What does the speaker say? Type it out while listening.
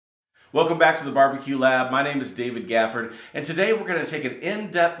Welcome back to the Barbecue Lab. My name is David Gafford, and today we're going to take an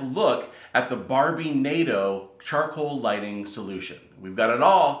in-depth look at the Barbienado charcoal lighting solution. We've got it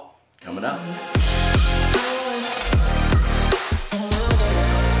all coming up.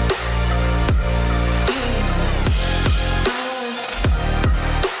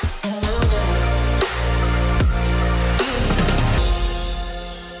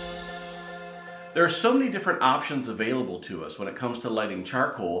 There are so many different options available to us when it comes to lighting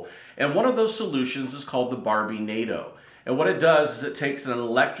charcoal, and one of those solutions is called the Barbienado. And what it does is it takes an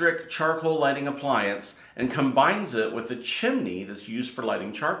electric charcoal lighting appliance and combines it with a chimney that's used for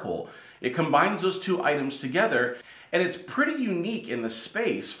lighting charcoal. It combines those two items together, and it's pretty unique in the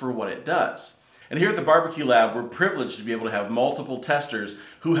space for what it does. And here at the Barbecue Lab, we're privileged to be able to have multiple testers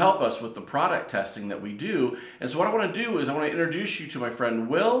who help us with the product testing that we do. And so what I want to do is I want to introduce you to my friend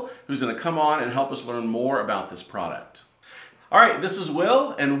Will, who's going to come on and help us learn more about this product. All right, this is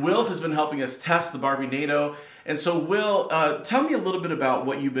Will, and Will has been helping us test the Barbienado. And so Will, tell me a little bit about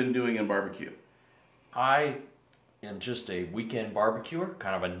what you've been doing in barbecue. I am just a weekend barbecuer,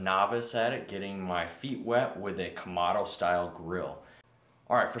 kind of a novice at it, getting my feet wet with a Kamado style grill.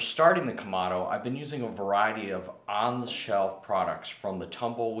 All right, for starting the Kamado, I've been using a variety of on-the-shelf products, from the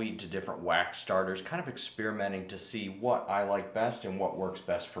tumbleweed to different wax starters, kind of experimenting to see what I like best and what works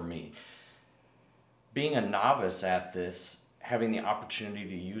best for me. Being a novice at this, having the opportunity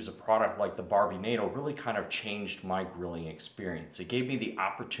to use a product like the Barbienado really kind of changed my grilling experience. It gave me the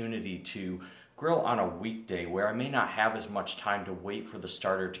opportunity to grill on a weekday where I may not have as much time to wait for the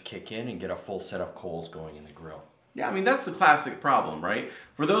starter to kick in and get a full set of coals going in the grill. Yeah, I mean, that's the classic problem, right?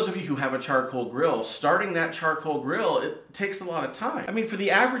 For those of you who have a charcoal grill, starting that charcoal grill, it takes a lot of time. I mean, for the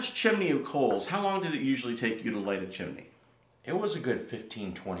average chimney of coals, how long did it usually take you to light a chimney? It was a good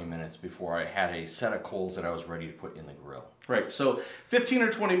 15-20 minutes before I had a set of coals that I was ready to put in the grill. Right, so 15 or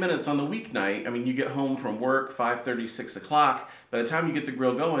 20 minutes on the weeknight. I mean, you get home from work, 5:30, 6 o'clock. By the time you get the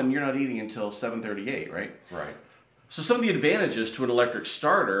grill going, you're not eating until 7:38, right? Right. So some of the advantages to an electric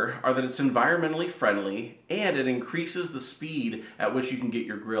starter are that it's environmentally friendly and it increases the speed at which you can get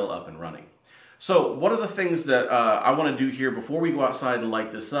your grill up and running. So one of the things that I want to do here before we go outside and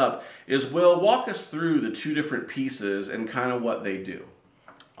light this up is Will walk us through the two different pieces and kind of what they do.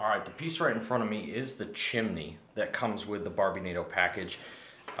 All right, the piece right in front of me is the chimney that comes with the Barbienado package.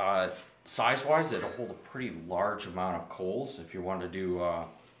 Size-wise, it'll hold a pretty large amount of coals if you want to do, a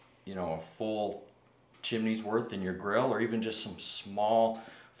full chimney's worth in your grill, or even just some small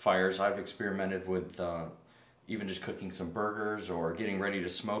fires. I've experimented with even just cooking some burgers or getting ready to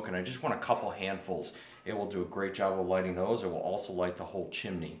smoke, and I just want a couple handfuls. It will do a great job of lighting those. It will also light the whole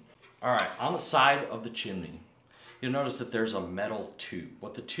chimney. All right, on the side of the chimney, you'll notice that there's a metal tube.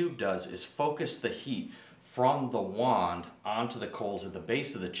 What the tube does is focus the heat from the wand onto the coals at the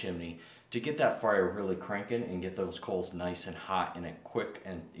base of the chimney to get that fire really cranking and get those coals nice and hot in a quick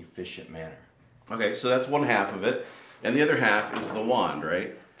and efficient manner. Okay, so that's one half of it, and the other half is the wand,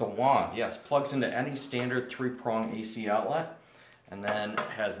 right? The wand, yes, plugs into any standard 3-prong AC outlet, and then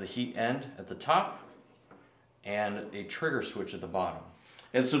has the heat end at the top and a trigger switch at the bottom.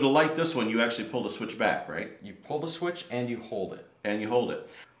 And so to light this one, you actually pull the switch back, right? You pull the switch and you hold it. And you hold it.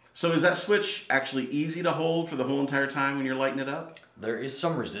 So is that switch actually easy to hold for the whole entire time when you're lighting it up? There is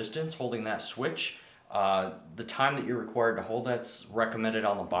some resistance holding that switch. The time that you're required to hold that's recommended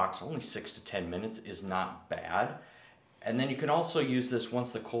on the box, only 6 to 10 minutes, is not bad. And then you can also use this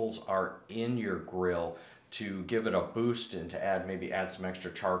once the coals are in your grill to give it a boost and to maybe add some extra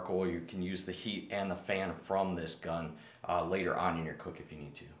charcoal. You can use the heat and the fan from this gun later on in your cook if you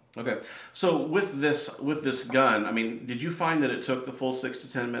need to. Okay, so with this gun, I mean, did you find that it took the full 6 to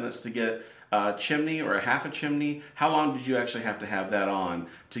 10 minutes to get a chimney or a half a chimney? How long did you actually have to have that on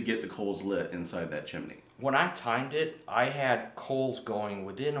to get the coals lit inside that chimney? When I timed it, I had coals going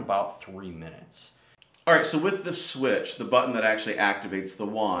within about 3 minutes. All right, so with the switch, the button that actually activates the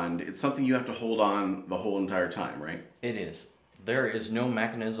wand, it's something you have to hold on the whole entire time, right? It is. There is no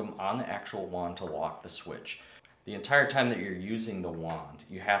mechanism on the actual wand to lock the switch. The entire time that you're using the wand,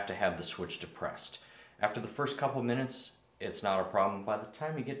 you have to have the switch depressed. After the first couple minutes, it's not a problem. By the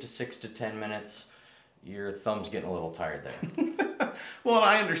time you get to 6 to 10 minutes, your thumb's getting a little tired there. Well,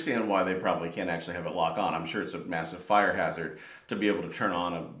 I understand why they probably can't actually have it lock on. I'm sure it's a massive fire hazard to be able to turn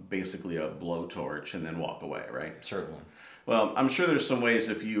on basically a blowtorch and then walk away, right? Certainly. Well, I'm sure there's some ways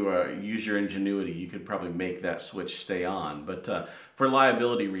if you use your ingenuity, you could probably make that switch stay on. But for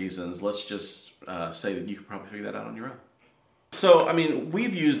liability reasons, let's just say that you could probably figure that out on your own. So, I mean,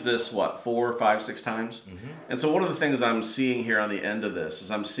 we've used this, what, 4, 5, 6 times? And so one of the things I'm seeing here on the end of this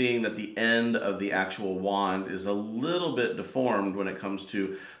is I'm seeing that the end of the actual wand is a little bit deformed when it comes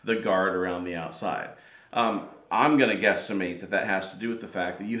to the guard around the outside. I'm going to guesstimate that that has to do with the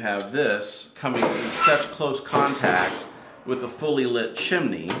fact that you have this coming in such close contact with a fully lit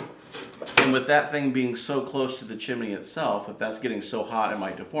chimney, and with that thing being so close to the chimney itself, that that's getting so hot it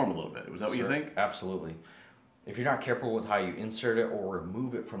might deform a little bit. Is that what you think? Absolutely. If you're not careful with how you insert it or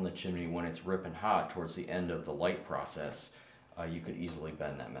remove it from the chimney when it's ripping hot towards the end of the light process, you could easily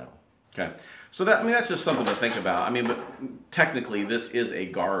bend that metal. Okay, so that, I mean, that's just something to think about. I mean, but technically this is a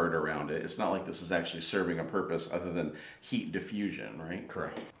guard around it. It's not like this is actually serving a purpose other than heat diffusion, right?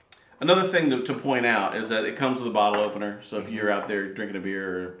 Correct. Another thing to point out is that it comes with a bottle opener. So if you're out there drinking a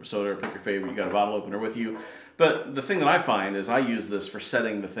beer or soda or pick your favorite, you got a bottle opener with you. But the thing that I find is I use this for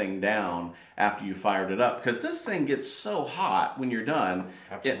setting the thing down after you fired it up, because this thing gets so hot when you're done.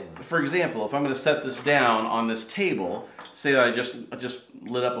 Absolutely. For example, if I'm going to set this down on this table, say that I just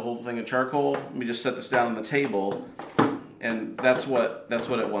lit up a whole thing of charcoal, let me just set this down on the table, and that's what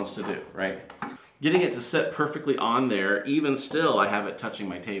it wants to do, right? Getting it to set perfectly on there, even still, I have it touching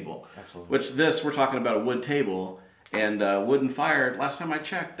my table. Absolutely. Which this, we're talking about a wood table, and wood and fire, last time I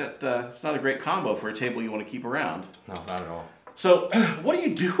checked, it's not a great combo for a table you want to keep around. No, not at all. So what do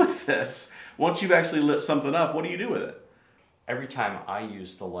you do with this? Once you've actually lit something up, what do you do with it? Every time I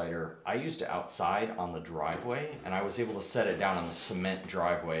used the lighter, I used it outside on the driveway, and I was able to set it down on the cement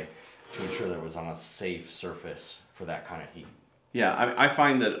driveway to ensure that it was on a safe surface for that kind of heat. Yeah, I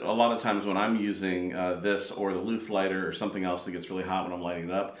find that a lot of times when I'm using this or the loop lighter or something else that gets really hot when I'm lighting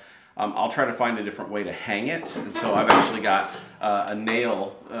it up, I'll try to find a different way to hang it. And so I've actually got a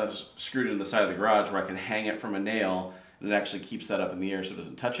nail screwed in the side of the garage where I can hang it from a nail, and it actually keeps that up in the air so it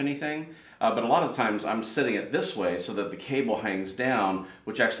doesn't touch anything. But a lot of times I'm setting it this way so that the cable hangs down,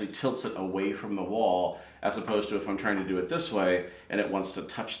 which actually tilts it away from the wall, as opposed to if I'm trying to do it this way and it wants to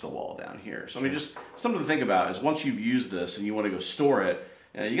touch the wall down here. So I mean, just something to think about is once you've used this and you want to go store it,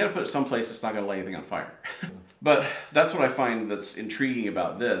 you got to put it someplace that's not going to light anything on fire. But that's what I find that's intriguing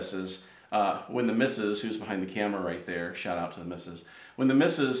about this is when the missus, who's behind the camera right there, shout out to the missus, when the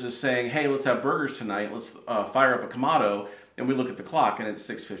missus is saying, hey, let's have burgers tonight, let's fire up a Kamado, and we look at the clock and it's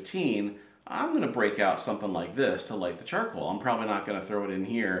 6:15, I'm going to break out something like this to light the charcoal. I'm probably not going to throw it in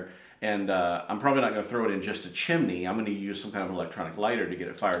here, and I'm probably not going to throw it in just a chimney. I'm going to use some kind of electronic lighter to get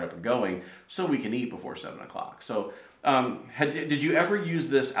it fired up and going so we can eat before 7 o'clock. So did you ever use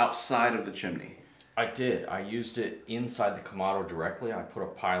this outside of the chimney? I did. I used it inside the Kamado directly. I put a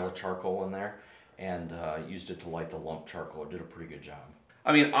pile of charcoal in there and used it to light the lump charcoal. It did a pretty good job.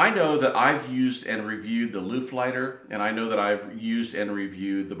 I mean, I know that I've used and reviewed the Loof Lighter, and I know that I've used and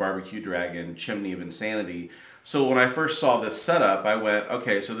reviewed the Barbecue Dragon Chimney of Insanity. So when I first saw this setup, I went,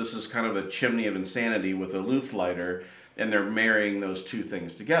 okay, so this is kind of a Chimney of Insanity with a Loof Lighter, and they're marrying those two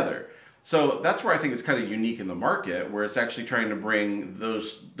things together. So that's where I think it's kind of unique in the market, where it's actually trying to bring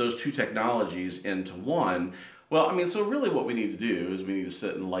those two technologies into one. Well, I mean, so really what we need to do is we need to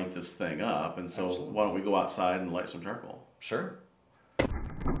sit and light this thing up, and so Absolutely. Why don't we go outside and light some charcoal? Sure.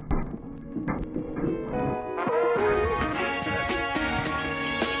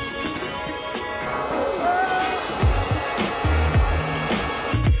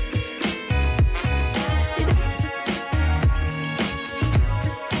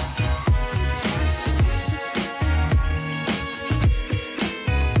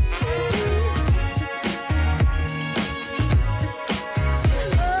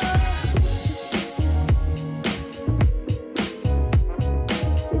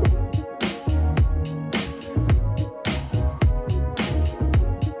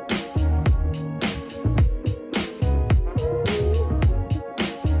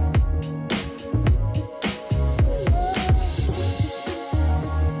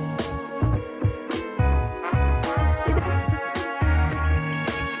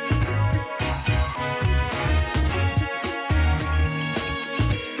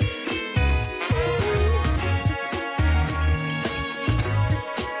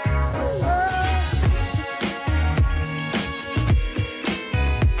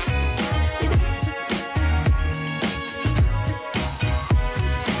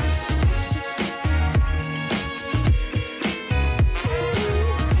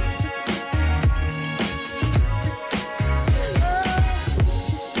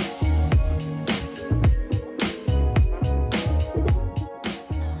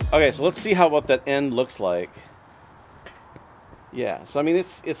 Okay, so let's see what that end looks like. Yeah, so I mean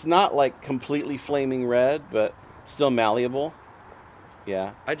it's not like completely flaming red, but still malleable.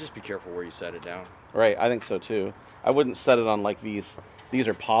 Yeah. I'd just be careful where you set it down. Right, I think so too. I wouldn't set it on like these. These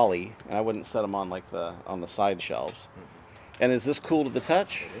are poly, and I wouldn't set them on like on the side shelves. And is this cool to the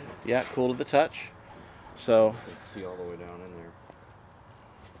touch? It is. Yeah, cool to the touch. So You can see all the way down in there.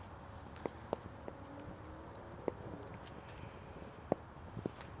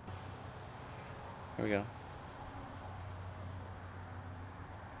 here we go.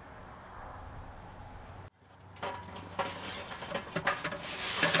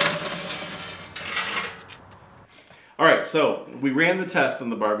 All right, so we ran the test on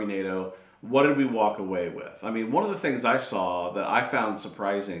the Barbienado. What did we walk away with? I mean, one of the things I saw that I found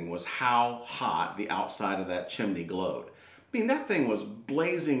surprising was how hot the outside of that chimney glowed. I mean, that thing was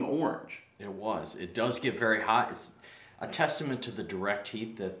blazing orange. It was. It does get very hot. It's a testament to the direct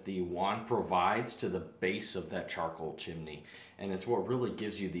heat that the wand provides to the base of that charcoal chimney. And it's what really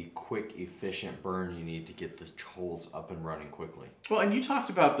gives you the quick, efficient burn you need to get the coals up and running quickly. Well, and you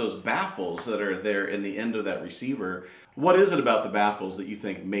talked about those baffles that are there in the end of that receiver. What is it about the baffles that you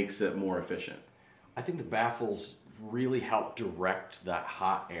think makes it more efficient? I think the baffles really help direct that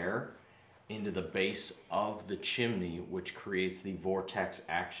hot air into the base of the chimney, which creates the vortex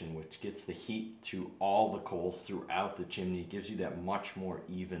action, which gets the heat to all the coals throughout the chimney, gives you that much more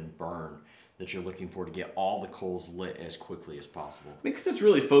even burn that you're looking for to get all the coals lit as quickly as possible. Because it's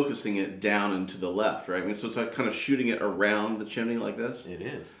really focusing it down and to the left, right? I mean, so it's like kind of shooting it around the chimney like this? It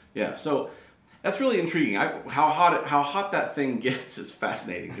is. Yeah, so that's really intriguing. How hot that thing gets is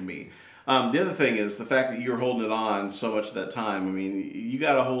fascinating to me. The other thing is the fact that you're holding it on so much of that time. I mean, you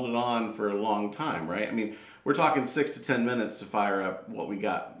got to hold it on for a long time, right? I mean, we're talking 6 to 10 minutes to fire up what we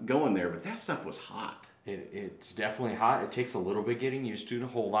got going there, but that stuff was hot. It's definitely hot. It takes a little bit getting used to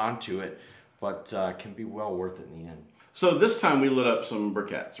hold on to it, but can be well worth it in the end. So this time we lit up some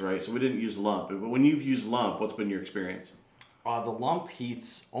briquettes, right? So we didn't use lump, but when you've used lump, what's been your experience? The lump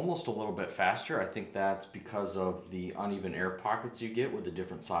heats almost a little bit faster. I think that's because of the uneven air pockets you get with the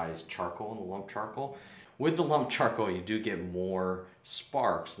different size charcoal and the lump charcoal. With the lump charcoal, you do get more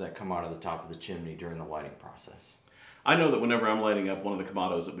sparks that come out of the top of the chimney during the lighting process. I know that whenever I'm lighting up one of the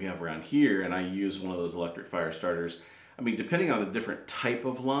Kamados that we have around here and I use one of those electric fire starters, I mean, depending on the different type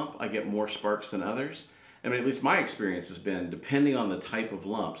of lump, I get more sparks than others. I mean, at least my experience has been, depending on the type of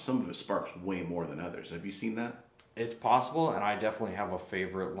lump, some of it sparks way more than others. Have you seen that? It's possible, and I definitely have a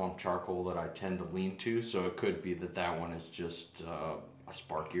favorite lump charcoal that I tend to lean to, so it could be that that one is just a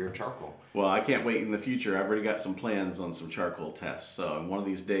sparkier charcoal. Well, I can't wait in the future. I've already got some plans on some charcoal tests. So one of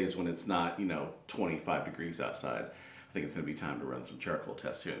these days when it's not, 25 degrees outside, I think it's going to be time to run some charcoal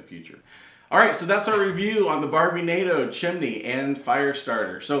tests here in the future. All right, so that's our review on the Barbienado chimney and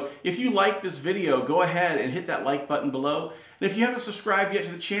Firestarter. So if you like this video, go ahead and hit that like button below. And if you haven't subscribed yet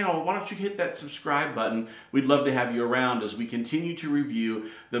to the channel, why don't you hit that subscribe button? We'd love to have you around as we continue to review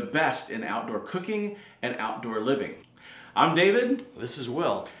the best in outdoor cooking and outdoor living. I'm David. This is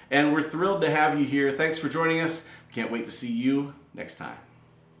Will. And we're thrilled to have you here. Thanks for joining us. Can't wait to see you next time.